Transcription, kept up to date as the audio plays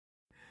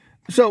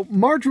So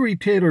Marjorie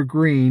Taylor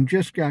Greene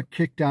just got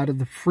kicked out of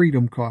the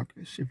Freedom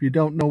Caucus. If you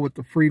don't know what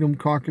the Freedom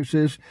Caucus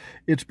is,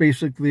 it's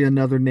basically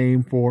another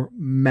name for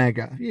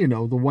MAGA. You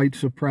know, the white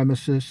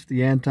supremacist,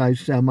 the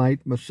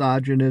anti-Semite,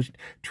 misogynist,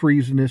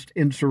 treasonist,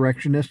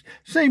 insurrectionist,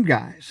 same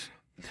guys.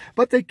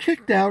 But they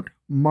kicked out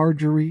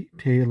Marjorie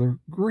Taylor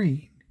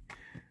Greene,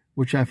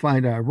 which I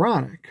find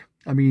ironic.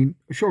 I mean,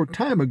 a short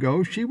time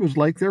ago, she was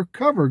like their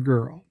cover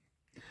girl.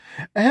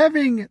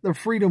 Having the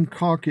Freedom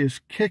Caucus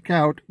kick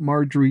out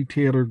Marjorie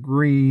Taylor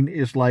Greene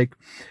is like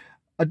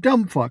a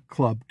dumbfuck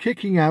club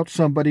kicking out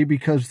somebody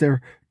because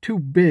they're too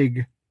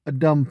big a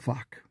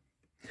dumbfuck.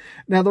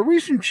 Now, the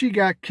reason she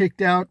got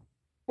kicked out,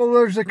 well,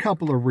 there's a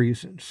couple of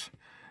reasons.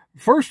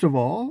 First of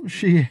all,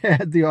 she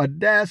had the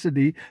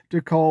audacity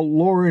to call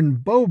Lauren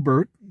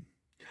Boebert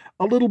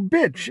a little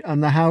bitch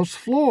on the House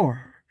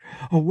floor.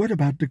 Oh, what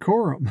about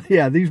decorum?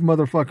 Yeah, these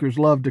motherfuckers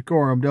love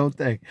decorum, don't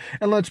they?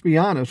 And let's be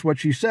honest, what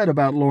she said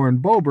about Lauren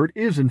Boebert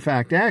is in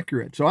fact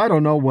accurate, so I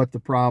don't know what the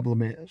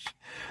problem is.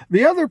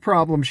 The other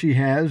problem she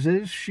has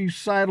is she's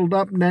sidled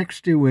up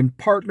next to and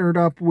partnered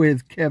up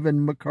with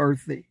Kevin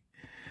McCarthy.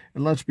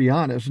 And let's be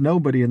honest,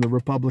 nobody in the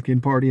Republican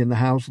Party in the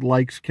House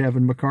likes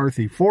Kevin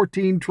McCarthy.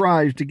 14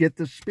 tries to get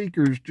the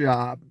Speaker's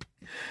job.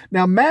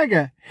 Now,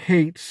 MAGA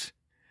hates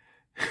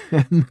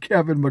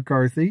Kevin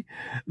McCarthy.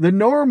 The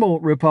normal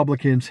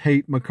Republicans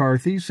hate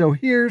McCarthy. So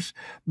here's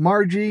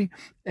Margie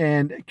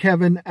and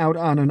Kevin out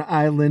on an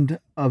island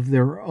of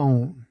their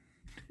own.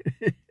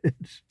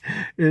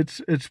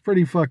 It's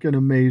pretty fucking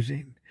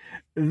amazing.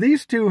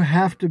 These two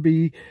have to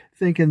be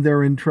thinking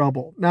they're in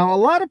trouble. Now, a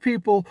lot of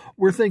people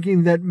were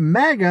thinking that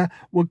MAGA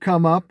would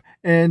come up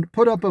and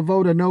put up a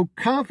vote of no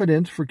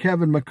confidence for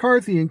Kevin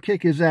McCarthy and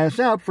kick his ass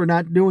out for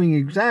not doing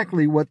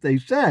exactly what they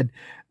said.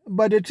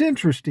 But it's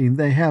interesting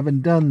they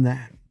haven't done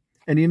that.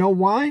 And you know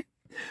why?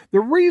 The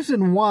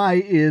reason why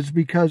is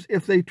because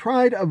if they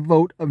tried a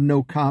vote of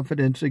no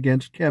confidence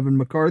against Kevin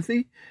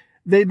McCarthy,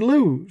 they'd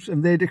lose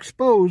and they'd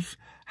expose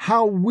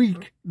how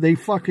weak they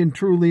fucking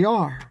truly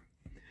are.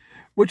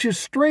 Which is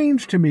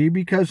strange to me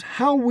because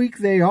how weak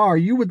they are,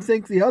 you would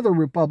think the other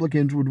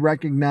Republicans would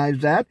recognize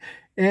that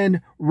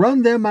and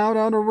run them out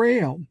on a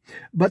rail.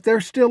 But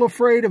they're still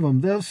afraid of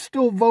them. They'll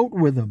still vote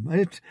with them.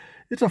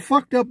 It's a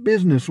fucked up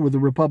business with the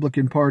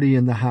Republican Party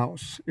in the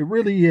House. It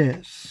really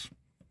is.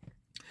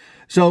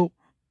 So,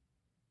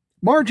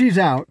 Margie's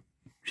out.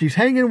 She's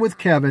hanging with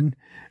Kevin,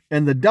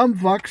 and the dumb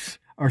fucks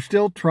are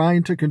still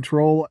trying to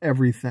control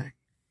everything.